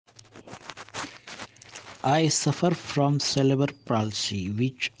I suffer from cerebral palsy,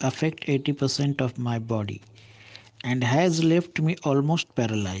 which affects 80% of my body and has left me almost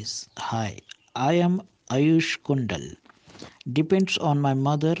paralyzed. Hi, I am Ayush Kundal. Depends on my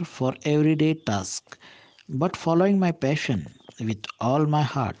mother for everyday tasks, but following my passion with all my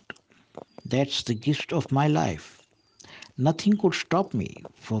heart. That's the gift of my life. Nothing could stop me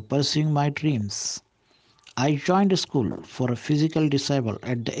for pursuing my dreams. I joined a school for a physical disabled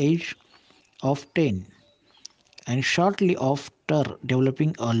at the age of 10 and shortly after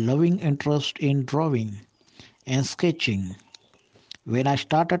developing a loving interest in drawing and sketching. When I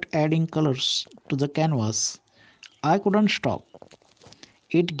started adding colors to the canvas, I couldn't stop.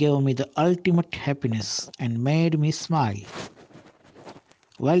 It gave me the ultimate happiness and made me smile.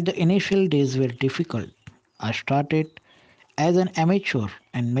 While the initial days were difficult, I started as an amateur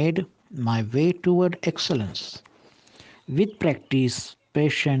and made my way toward excellence. With practice,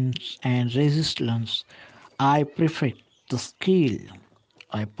 patience, and resilience, I perfected the skill.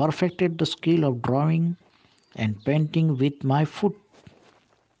 I perfected the skill of drawing and painting with my foot.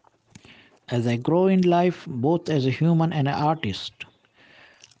 As I grow in life, both as a human and an artist,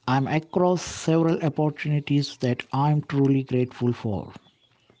 I'm across several opportunities that I'm truly grateful for.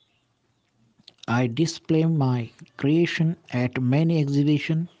 I display my creation at many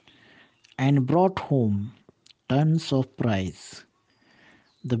exhibitions and brought home tons of prize.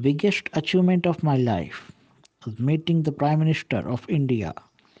 The biggest achievement of my life was meeting the Prime Minister of India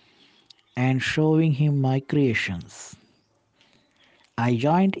and showing him my creations. I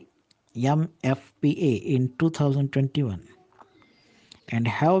joined MFPA in 2021 and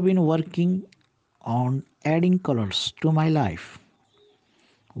have been working on adding colors to my life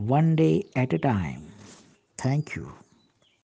one day at a time. Thank you.